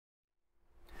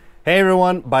Hey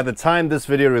everyone, by the time this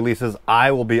video releases, I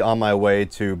will be on my way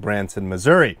to Branson,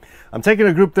 Missouri. I'm taking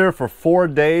a group there for 4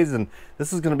 days, and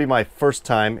this is going to be my first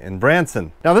time in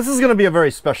Branson. Now this is going to be a very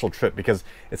special trip because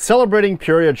it's celebrating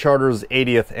Peoria Charter's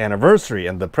 80th anniversary,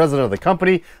 and the president of the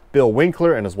company, Bill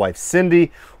Winkler, and his wife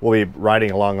Cindy will be riding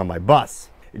along on my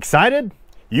bus. Excited?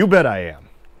 You bet I am.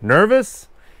 Nervous?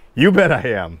 You bet I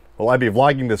am. Will I be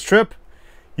vlogging this trip?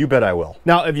 You bet I will.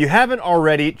 Now, if you haven't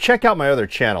already, check out my other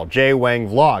channel, Jay Wang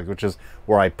Vlogs, which is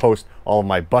where I post all of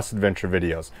my bus adventure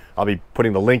videos. I'll be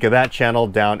putting the link of that channel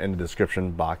down in the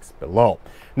description box below.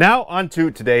 Now, on to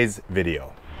today's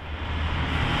video.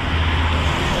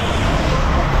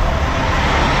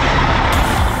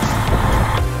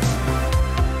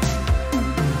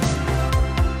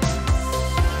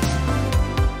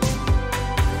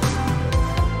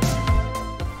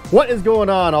 What is going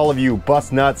on, all of you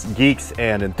bus nuts, geeks,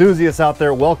 and enthusiasts out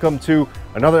there? Welcome to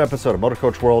another episode of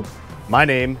Motorcoach World. My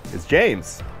name is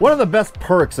James. One of the best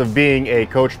perks of being a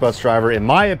coach bus driver, in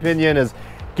my opinion, is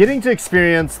getting to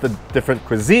experience the different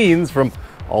cuisines from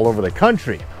all over the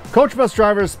country. Coach bus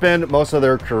drivers spend most of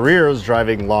their careers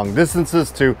driving long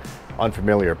distances to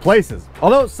unfamiliar places.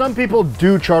 Although some people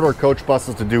do charter coach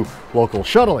buses to do local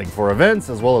shuttling for events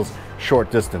as well as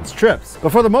short distance trips.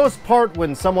 But for the most part,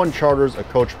 when someone charters a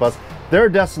coach bus, their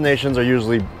destinations are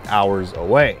usually hours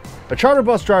away. A charter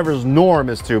bus driver's norm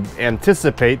is to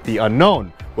anticipate the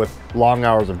unknown with long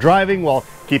hours of driving while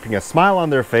keeping a smile on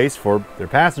their face for their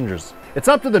passengers. It's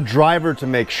up to the driver to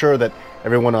make sure that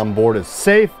everyone on board is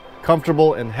safe,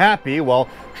 comfortable, and happy while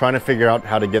trying to figure out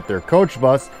how to get their coach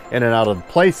bus in and out of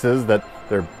places that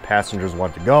their passengers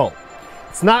want to go.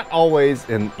 It's not always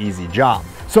an easy job.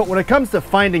 So when it comes to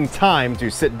finding time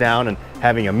to sit down and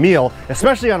having a meal,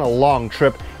 especially on a long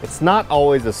trip, it's not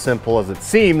always as simple as it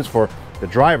seems for the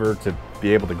driver to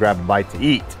be able to grab a bite to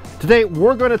eat. Today,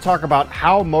 we're going to talk about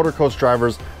how motorcoach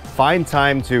drivers find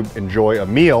time to enjoy a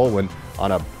meal when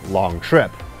on a long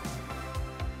trip.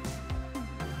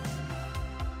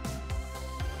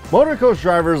 Motorcoach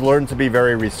drivers learn to be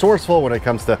very resourceful when it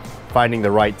comes to finding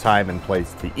the right time and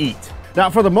place to eat. Now,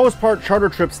 for the most part, charter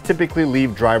trips typically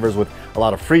leave drivers with a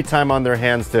lot of free time on their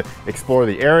hands to explore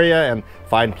the area and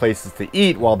find places to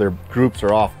eat while their groups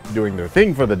are off doing their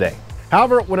thing for the day.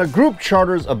 However, when a group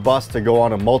charters a bus to go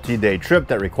on a multi-day trip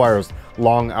that requires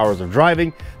long hours of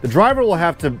driving, the driver will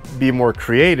have to be more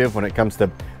creative when it comes to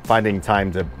finding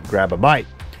time to grab a bite.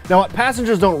 Now, what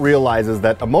passengers don't realize is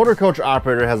that a motorcoach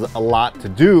operator has a lot to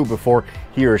do before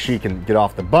he or she can get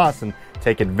off the bus and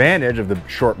take advantage of the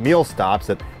short meal stops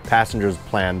that passengers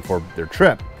plan for their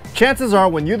trip. Chances are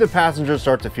when you, the passenger,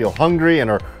 start to feel hungry and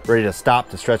are ready to stop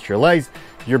to stretch your legs,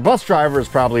 your bus driver is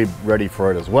probably ready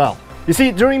for it as well. You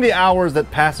see, during the hours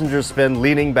that passengers spend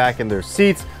leaning back in their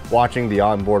seats, watching the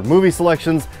onboard movie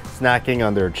selections, snacking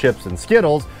on their chips and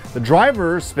Skittles, the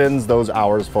driver spends those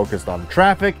hours focused on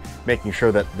traffic, making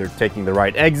sure that they're taking the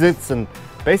right exits, and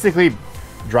basically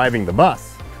driving the bus.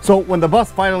 So when the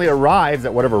bus finally arrives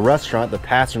at whatever restaurant the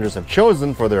passengers have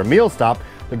chosen for their meal stop,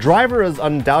 the driver is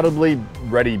undoubtedly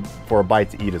ready for a bite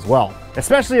to eat as well,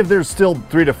 especially if there's still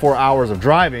 3 to 4 hours of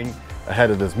driving ahead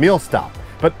of this meal stop.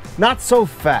 But not so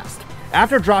fast.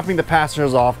 After dropping the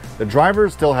passengers off, the driver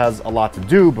still has a lot to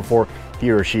do before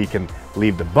he or she can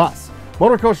leave the bus.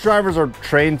 Motorcoach drivers are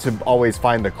trained to always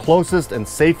find the closest and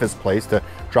safest place to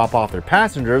drop off their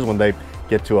passengers when they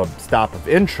get to a stop of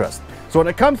interest. So when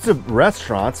it comes to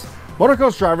restaurants,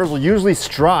 motorcoach drivers will usually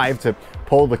strive to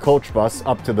pull the coach bus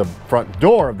up to the front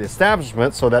door of the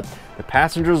establishment so that the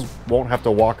passengers won't have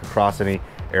to walk across any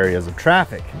areas of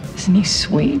traffic. Isn't he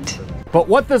sweet? But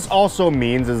what this also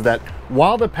means is that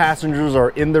while the passengers are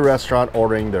in the restaurant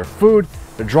ordering their food,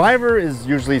 the driver is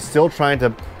usually still trying to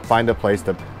find a place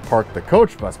to park the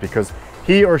coach bus because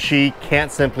he or she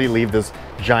can't simply leave this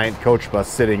giant coach bus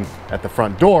sitting at the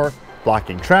front door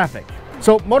blocking traffic.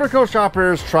 So motorcoach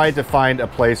operators try to find a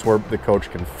place where the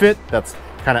coach can fit that's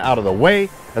kind of out of the way,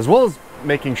 as well as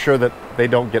making sure that they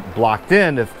don't get blocked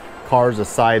in if cars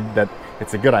decide that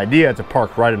it's a good idea to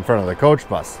park right in front of the coach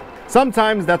bus.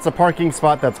 Sometimes that's a parking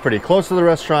spot that's pretty close to the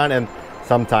restaurant, and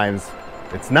sometimes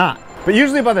it's not. But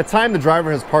usually by the time the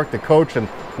driver has parked the coach and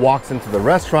walks into the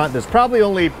restaurant, there's probably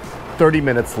only 30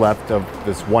 minutes left of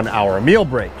this 1 hour meal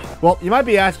break. Well, you might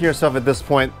be asking yourself at this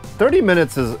point, 30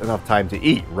 minutes is enough time to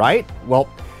eat, right? Well,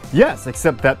 yes,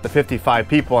 except that the 55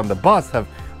 people on the bus have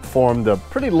formed a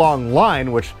pretty long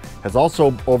line, which has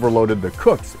also overloaded the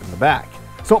cooks in the back.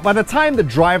 So by the time the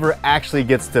driver actually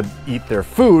gets to eat their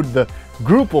food, the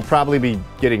group will probably be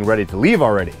getting ready to leave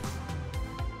already.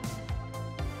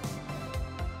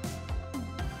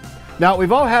 Now,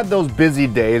 we've all had those busy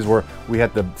days where we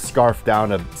had to scarf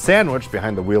down a sandwich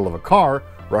behind the wheel of a car,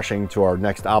 rushing to our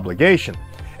next obligation.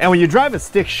 And when you drive a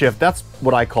stick shift, that's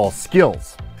what I call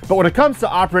skills. But when it comes to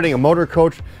operating a motor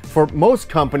coach, for most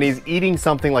companies, eating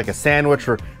something like a sandwich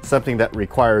or something that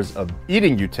requires an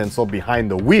eating utensil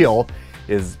behind the wheel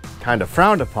is kind of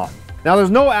frowned upon. Now, there's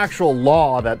no actual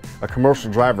law that a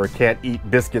commercial driver can't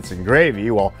eat biscuits and gravy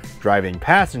while driving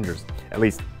passengers. At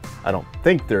least, I don't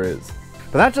think there is.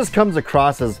 But that just comes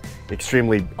across as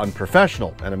extremely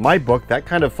unprofessional, and in my book, that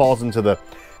kind of falls into the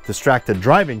distracted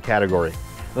driving category.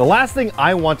 The last thing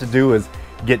I want to do is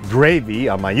get gravy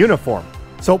on my uniform.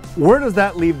 So where does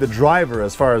that leave the driver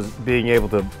as far as being able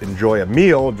to enjoy a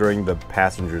meal during the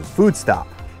passenger's food stop?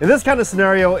 In this kind of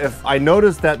scenario, if I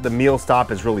notice that the meal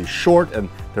stop is really short and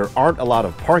there aren't a lot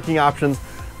of parking options,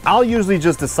 I'll usually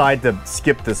just decide to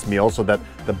skip this meal so that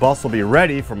the bus will be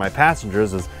ready for my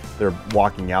passengers as they're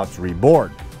walking out to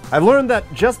reboard. I've learned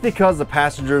that just because the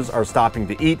passengers are stopping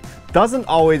to eat doesn't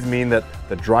always mean that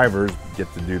the drivers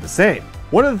get to do the same.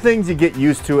 One of the things you get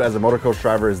used to as a motor coach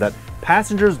driver is that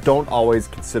passengers don't always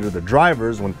consider the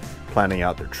drivers when planning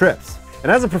out their trips.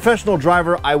 And as a professional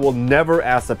driver, I will never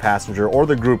ask the passenger or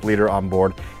the group leader on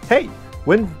board, hey,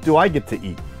 when do I get to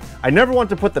eat? I never want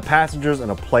to put the passengers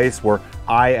in a place where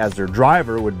I, as their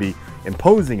driver, would be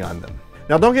imposing on them.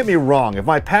 Now, don't get me wrong, if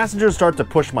my passengers start to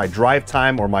push my drive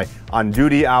time or my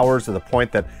on-duty hours to the point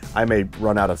that I may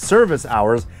run out of service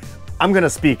hours, I'm going to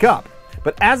speak up.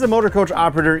 But as a motor coach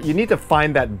operator, you need to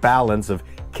find that balance of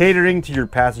catering to your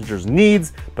passengers'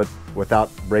 needs, but without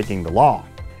breaking the law.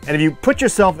 And if you put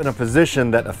yourself in a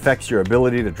position that affects your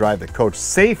ability to drive the coach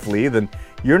safely, then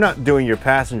you're not doing your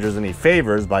passengers any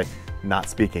favors by not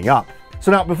speaking up. So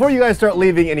now, before you guys start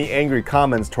leaving any angry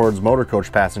comments towards motor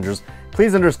coach passengers,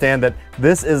 please understand that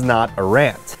this is not a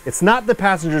rant. It's not the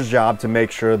passenger's job to make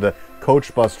sure the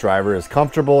coach bus driver is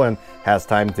comfortable and has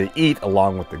time to eat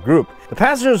along with the group. The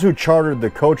passengers who chartered the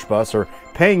coach bus are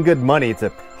paying good money to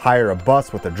hire a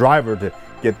bus with a driver to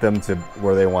get them to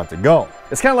where they want to go.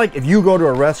 It's kind of like if you go to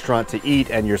a restaurant to eat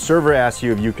and your server asks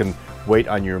you if you can wait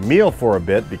on your meal for a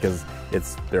bit because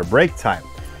it's their break time.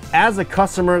 As a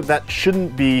customer, that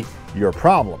shouldn't be your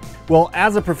problem. Well,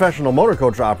 as a professional motor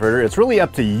coach operator, it's really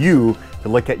up to you to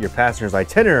look at your passenger's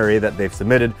itinerary that they've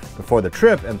submitted before the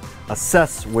trip and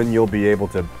assess when you'll be able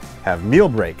to have meal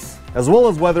breaks, as well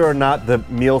as whether or not the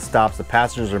meal stops the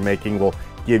passengers are making will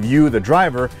give you, the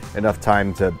driver, enough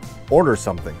time to order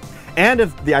something. And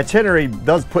if the itinerary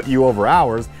does put you over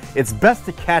hours, it's best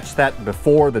to catch that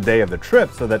before the day of the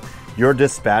trip so that your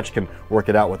dispatch can work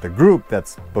it out with the group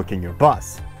that's booking your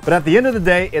bus. But at the end of the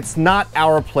day, it's not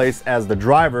our place as the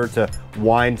driver to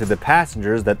whine to the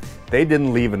passengers that they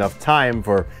didn't leave enough time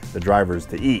for the drivers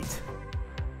to eat.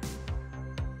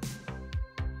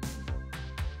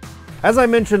 As I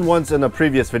mentioned once in a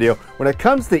previous video, when it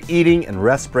comes to eating and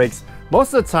rest breaks,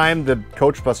 most of the time the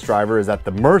coach bus driver is at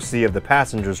the mercy of the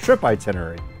passenger's trip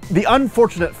itinerary. The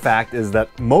unfortunate fact is that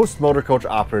most motor coach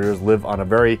operators live on a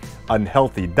very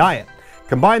unhealthy diet.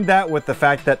 Combine that with the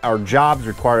fact that our jobs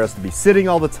require us to be sitting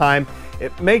all the time,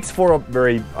 it makes for a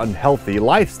very unhealthy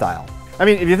lifestyle. I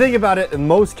mean, if you think about it, in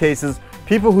most cases,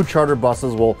 people who charter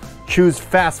buses will choose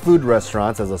fast food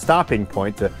restaurants as a stopping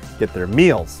point to get their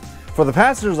meals. For the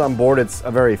passengers on board, it's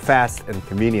a very fast and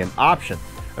convenient option.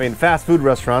 I mean, fast food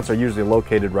restaurants are usually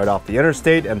located right off the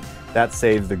interstate, and that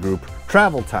saves the group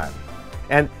travel time.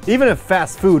 And even if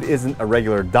fast food isn't a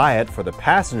regular diet for the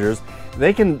passengers,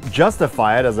 they can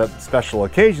justify it as a special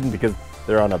occasion because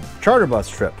they're on a charter bus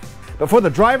trip. But for the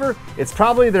driver, it's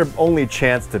probably their only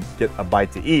chance to get a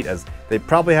bite to eat, as they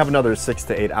probably have another 6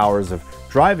 to 8 hours of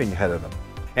driving ahead of them.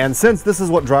 And since this is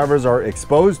what drivers are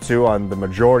exposed to on the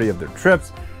majority of their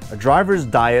trips, a driver's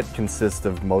diet consists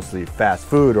of mostly fast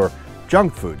food or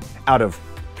junk food, out of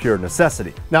pure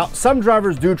necessity. Now, some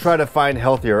drivers do try to find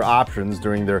healthier options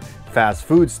during their fast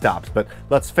food stops, but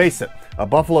let's face it, a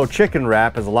buffalo chicken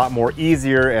wrap is a lot more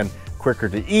easier and quicker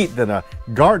to eat than a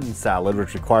garden salad,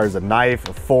 which requires a knife,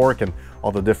 a fork, and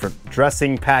all the different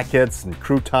dressing packets and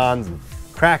croutons and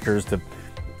crackers to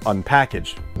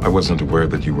unpackage. I wasn't aware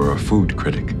that you were a food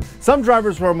critic. Some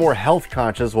drivers who are more health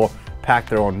conscious will pack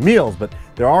their own meals, but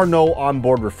there are no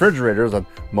onboard refrigerators on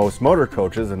most motor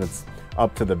coaches, and it's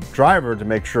up to the driver to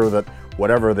make sure that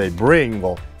whatever they bring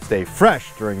will stay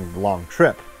fresh during the long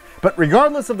trip. But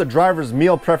regardless of the driver's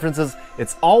meal preferences,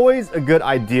 it's always a good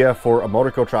idea for a motor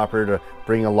coach operator to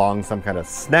bring along some kind of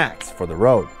snacks for the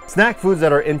road. Snack foods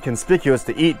that are inconspicuous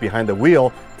to eat behind the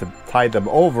wheel to tide them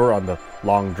over on the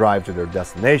long drive to their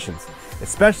destinations,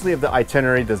 especially if the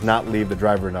itinerary does not leave the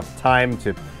driver enough time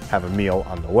to have a meal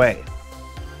on the way.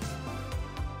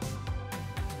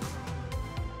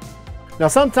 Now,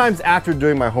 sometimes after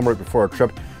doing my homework before a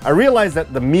trip, I realize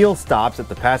that the meal stops that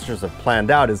the passengers have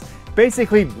planned out is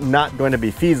basically not going to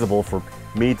be feasible for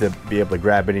me to be able to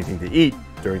grab anything to eat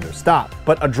during their stop.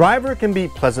 But a driver can be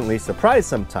pleasantly surprised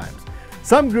sometimes.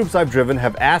 Some groups I've driven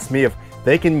have asked me if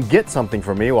they can get something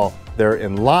for me while they're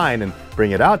in line and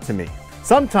bring it out to me.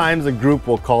 Sometimes a group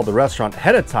will call the restaurant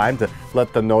ahead of time to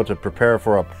let them know to prepare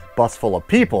for a bus full of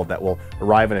people that will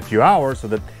arrive in a few hours so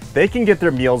that they can get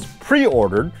their meals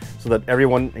pre-ordered so that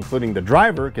everyone, including the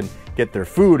driver, can get their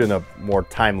food in a more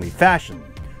timely fashion.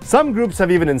 Some groups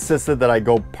have even insisted that I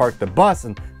go park the bus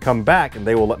and come back, and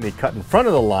they will let me cut in front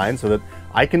of the line so that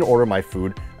I can order my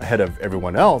food ahead of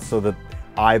everyone else so that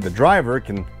I, the driver,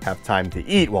 can have time to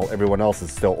eat while everyone else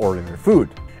is still ordering their food.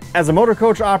 As a motor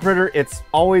coach operator, it's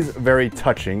always very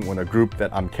touching when a group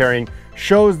that I'm carrying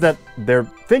shows that they're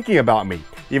thinking about me,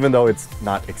 even though it's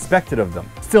not expected of them.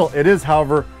 Still, it is,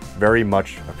 however, very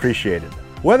much appreciated.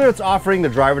 Whether it's offering the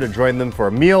driver to join them for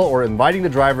a meal or inviting the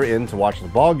driver in to watch the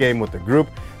ball game with the group,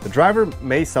 the driver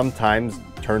may sometimes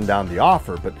turn down the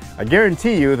offer, but I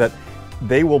guarantee you that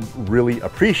they will really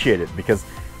appreciate it because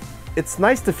it's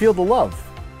nice to feel the love.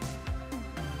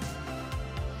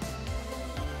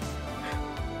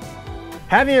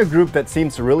 Having a group that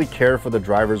seems to really care for the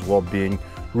driver's well-being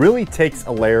really takes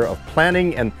a layer of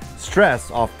planning and stress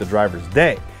off the driver's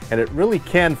day, and it really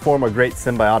can form a great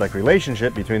symbiotic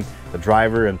relationship between the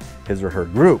driver and his or her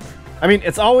group. I mean,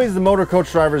 it's always the motor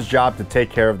coach driver's job to take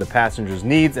care of the passenger's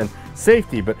needs and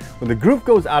safety, but when the group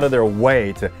goes out of their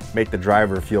way to make the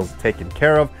driver feel taken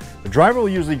care of, the driver will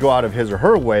usually go out of his or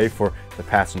her way for the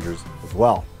passengers as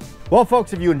well. Well,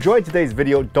 folks, if you enjoyed today's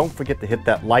video, don't forget to hit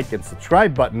that like and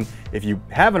subscribe button if you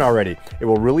haven't already. It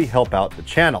will really help out the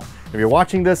channel. If you're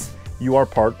watching this, you are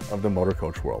part of the motor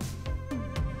coach world.